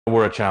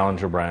We're a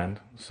challenger brand,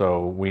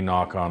 so we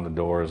knock on the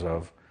doors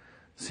of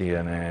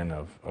CNN,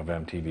 of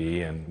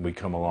MTV, and we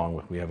come along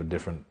with, we have a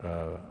different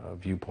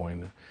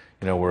viewpoint.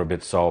 We're a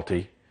bit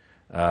salty.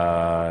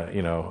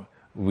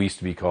 We used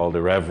to be called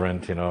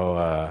irreverent,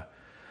 I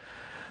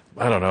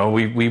don't know,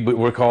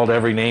 we're called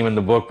every name in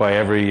the book by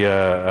every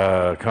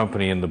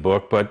company in the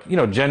book, but,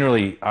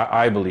 generally,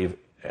 I believe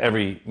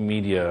every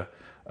media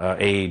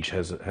age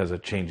has a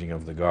changing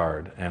of the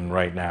guard, and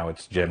right now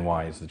it's Gen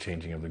Y is the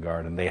changing of the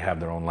guard, and they have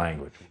their own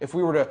language. If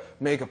we were to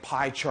make a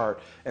pie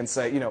chart and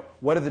say,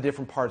 what are the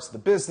different parts of the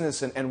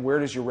business and where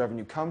does your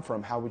revenue come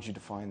from, how would you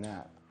define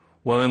that?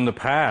 Well, in the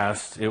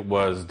past, it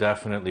was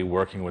definitely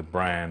working with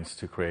brands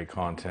to create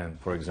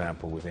content. For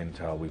example, with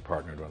Intel, we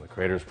partnered on the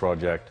Creators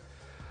Project,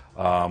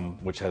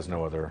 which has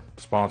no other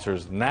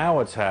sponsors. Now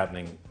it's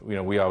happening,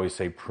 we always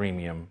say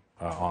premium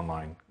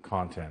online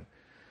content.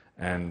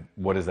 And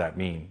what does that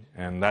mean?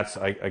 And that's,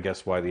 I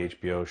guess, why the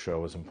HBO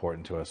show was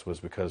important to us, was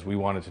because we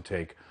wanted to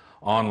take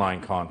online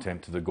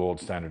content to the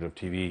gold standard of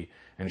TV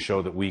and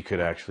show that we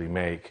could actually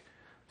make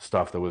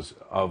stuff that was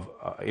of,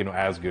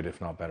 as good, if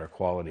not better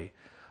quality.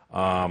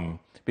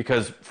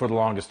 Because for the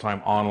longest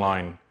time,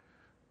 online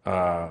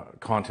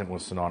content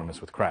was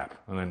synonymous with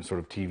crap. And then sort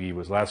of TV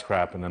was less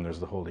crap, and then there's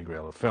the holy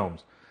grail of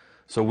films.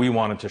 So we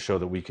wanted to show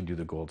that we could do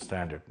the gold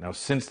standard. Now,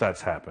 since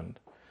that's happened,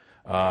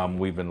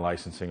 we've been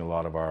licensing a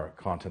lot of our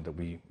content that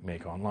we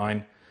make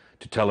online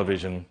to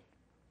television,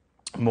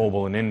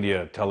 mobile in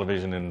India,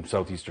 television in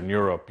Southeastern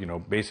Europe,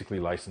 basically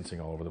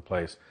licensing all over the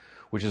place,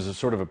 which is a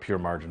sort of a pure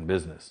margin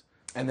business.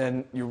 And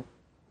then you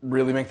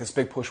really make this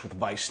big push with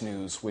Vice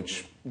News,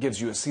 which gives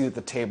you a seat at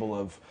the table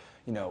of,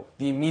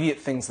 the immediate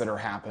things that are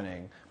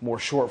happening, more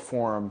short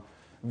form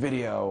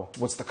video.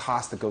 What's the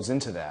cost that goes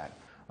into that?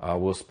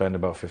 We'll spend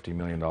about $50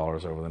 million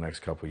over the next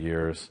couple of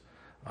years.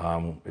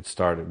 It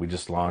started, we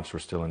just launched, we're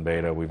still in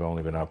beta, we've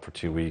only been up for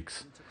 2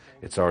 weeks.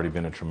 It's already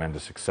been a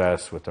tremendous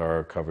success with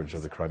our coverage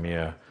of the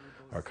Crimea,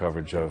 our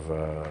coverage of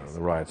the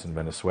riots in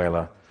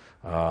Venezuela,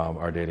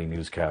 our daily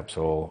news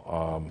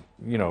capsule.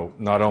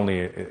 Not only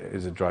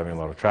is it driving a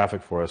lot of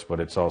traffic for us, but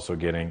it's also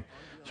getting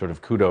sort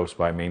of kudos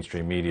by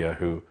mainstream media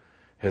who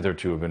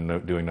hitherto have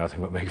been doing nothing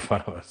but make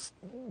fun of us.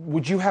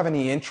 Would you have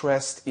any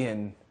interest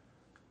in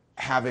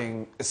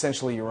having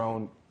essentially your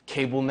own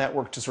cable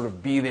network to sort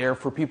of be there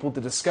for people to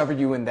discover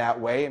you in that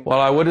way?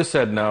 Well, I would have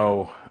said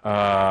no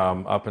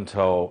up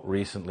until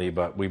recently,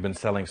 but we've been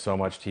selling so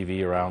much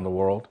TV around the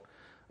world.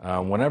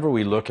 Whenever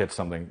we look at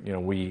something,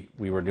 we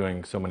were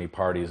doing so many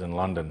parties in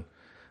London,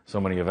 so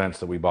many events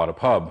that we bought a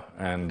pub,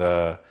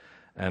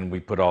 and we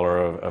put all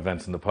our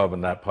events in the pub,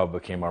 and that pub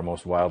became our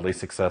most wildly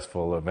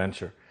successful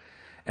venture.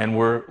 And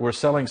we're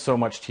selling so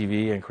much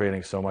TV and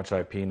creating so much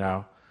IP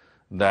now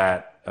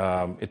that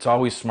it's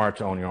always smart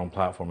to own your own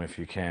platform if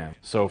you can.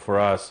 So for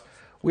us,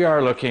 we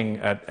are looking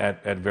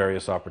at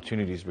various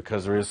opportunities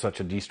because there is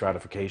such a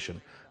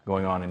de-stratification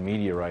going on in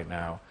media right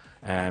now,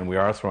 and we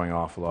are throwing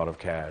off a lot of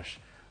cash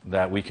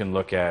that we can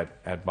look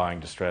at buying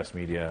distressed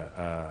media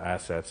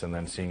assets and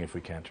then seeing if we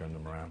can turn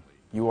them around.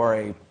 You are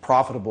a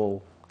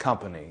profitable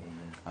company.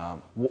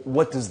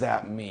 What does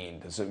that mean?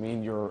 Does it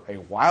mean you're a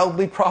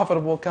wildly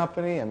profitable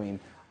company?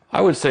 I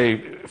would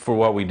say for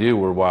what we do,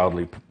 we're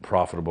wildly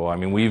profitable.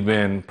 We've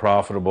been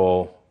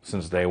profitable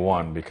since day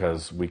one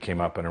because we came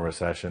up in a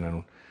recession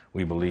and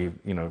we believe,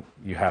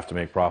 you have to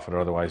make profit,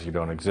 otherwise you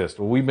don't exist.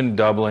 Well, we've been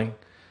doubling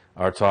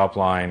our top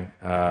line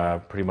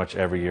pretty much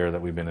every year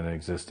that we've been in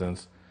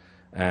existence,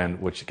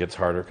 and which gets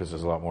harder because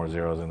there's a lot more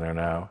zeros in there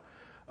now.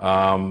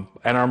 And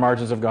our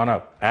margins have gone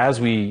up. As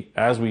we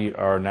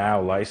are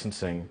now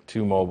licensing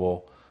to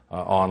mobile,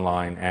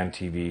 online, and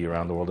TV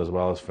around the world, as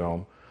well as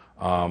film,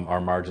 our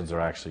margins are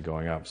actually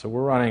going up. So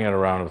we're running at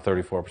around a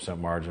 34%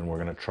 margin. We're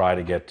going to try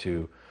to get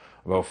to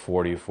about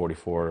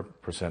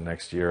 44%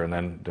 next year, and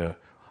then the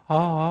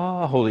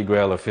holy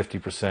grail of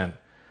 50%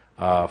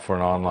 for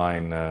an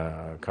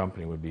online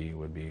company would be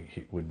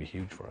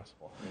huge for us.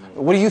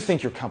 What do you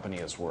think your company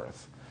is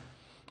worth?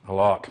 A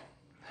lot.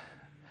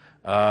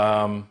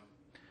 I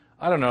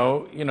don't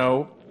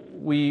know.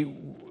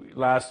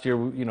 Last year,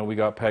 we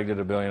got pegged at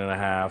 $1.5 billion,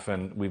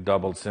 and we've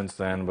doubled since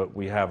then. But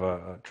we have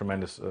a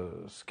tremendous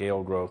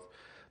scale growth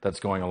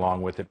that's going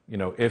along with it.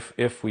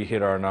 If we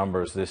hit our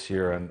numbers this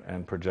year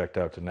and project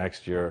out to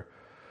next year,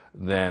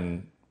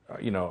 then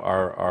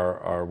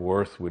our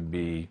worth would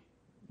be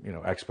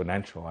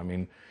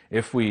exponential.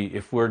 If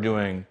we're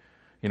doing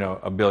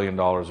 $1 billion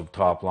of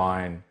top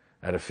line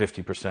at a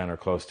 50% or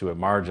close to a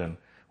margin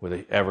with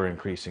an ever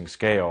increasing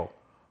scale,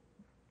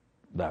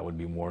 that would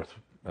be worth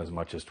as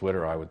much as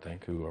Twitter, I would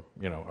think, who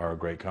are a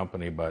great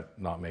company but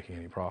not making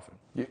any profit.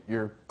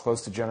 You're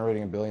close to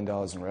generating $1 billion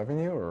in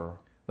revenue, or?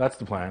 That's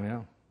the plan,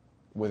 yeah.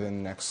 Within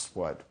the next,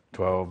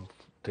 12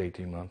 to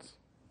 18 months.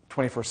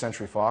 21st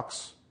Century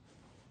Fox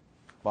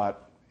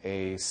bought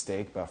a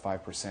stake, about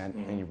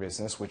 5% in your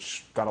business,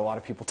 which got a lot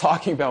of people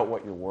talking about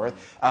what you're worth.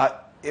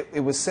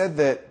 It was said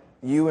that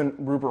you and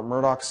Rupert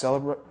Murdoch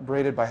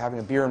celebrated by having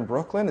a beer in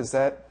Brooklyn. Is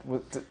that?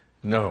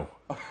 No.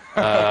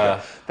 Okay.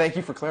 Thank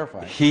you for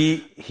clarifying.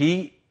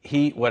 He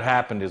what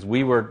happened is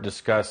we were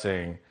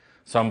discussing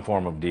some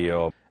form of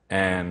deal,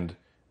 and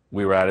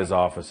we were at his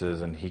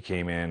offices, and he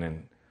came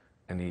in,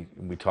 and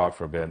we talked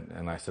for a bit,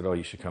 and I said, oh,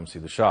 you should come see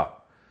the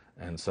shop.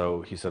 And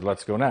so he said,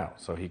 let's go now.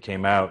 So he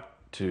came out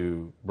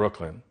to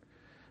Brooklyn,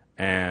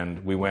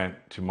 and we went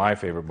to my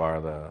favorite bar,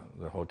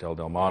 the Hotel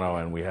Del Mono,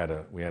 and we had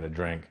a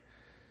drink.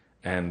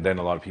 And then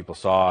a lot of people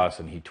saw us,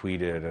 and he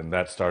tweeted, and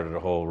that started a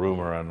whole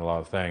rumor and a lot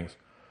of things.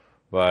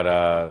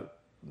 But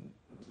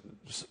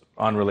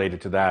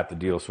unrelated to that, the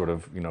deal sort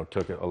of,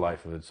 took a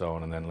life of its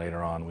own, and then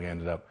later on we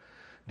ended up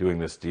doing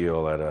this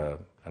deal at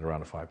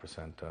around a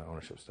 5%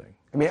 ownership stake.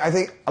 I mean, I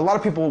think a lot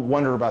of people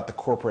wonder about the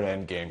corporate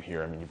end game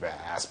here. I mean, you've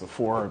asked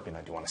before, do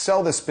you want to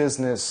sell this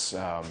business?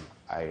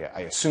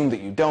 I assume that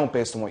you don't,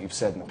 based on what you've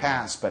said in the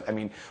past. But I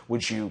mean,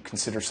 would you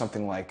consider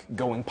something like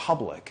going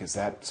public? Is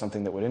that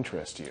something that would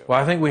interest you? Well,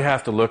 I think we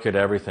have to look at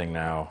everything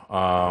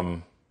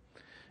now.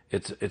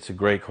 It's a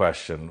great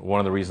question. One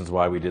of the reasons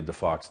why we did the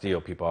Fox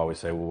deal, people always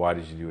say, well, why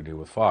did you do a deal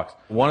with Fox?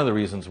 One of the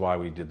reasons why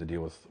we did the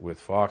deal with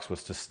Fox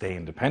was to stay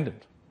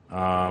independent.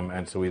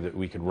 And so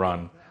we could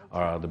run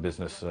the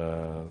business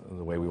the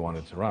way we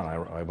wanted to run.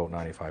 I vote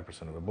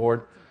 95% of the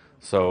board.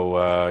 So,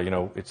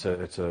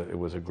 it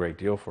was a great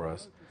deal for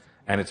us.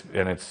 And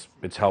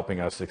it's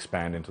helping us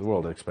expand into the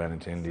world, expand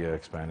into India,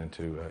 expand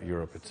into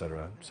Europe, et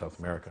cetera, South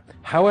America.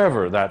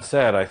 However, that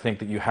said, I think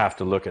that you have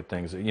to look at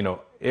things,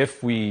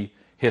 if we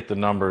hit the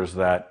numbers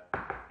that,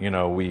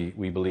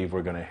 we believe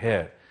we're going to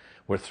hit,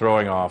 we're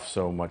throwing off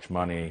so much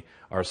money,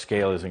 our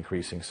scale is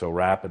increasing so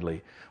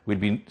rapidly, we'd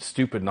be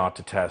stupid not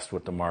to test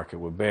what the market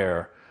would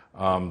bear.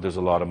 There's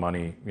a lot of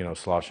money,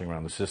 sloshing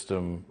around the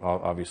system.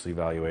 Obviously,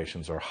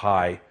 valuations are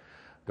high.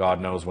 God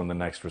knows when the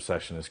next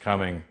recession is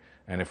coming.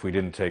 And if we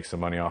didn't take some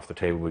money off the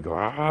table, we'd go,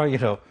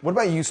 What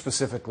about you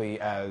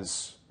specifically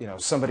as,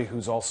 somebody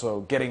who's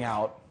also getting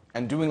out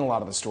and doing a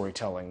lot of the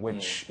storytelling,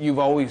 which you've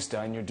always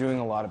done? You're doing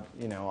a lot of,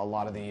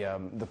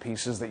 the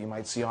pieces that you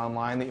might see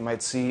online, that you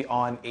might see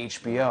on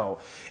HBO.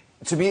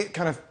 To me, it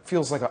kind of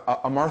feels like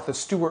a Martha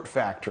Stewart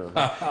factor,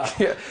 as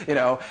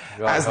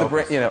the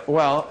brand.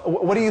 Well,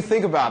 what do you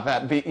think about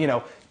that?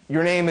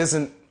 Your name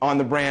isn't on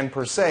the brand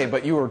per se,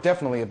 but you are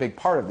definitely a big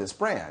part of this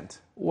brand.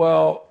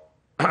 Well,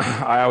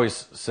 I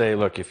always say,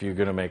 look, if you're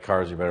going to make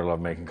cars, you better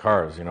love making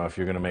cars. If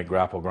you're going to make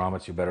grapple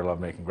grommets, you better love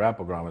making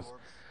grapple grommets.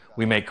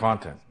 We make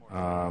content.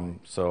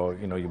 So,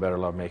 you better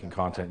love making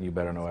content. You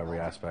better know every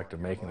aspect of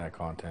making that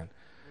content.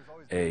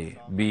 A.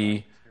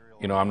 B,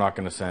 I'm not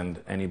going to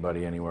send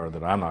anybody anywhere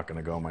that I'm not going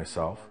to go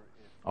myself.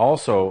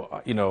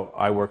 Also,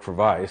 I work for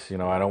Vice.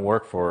 I don't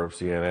work for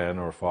CNN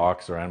or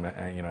Fox or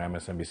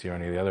MSNBC or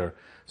any of the other,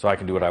 so I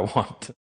can do what I want.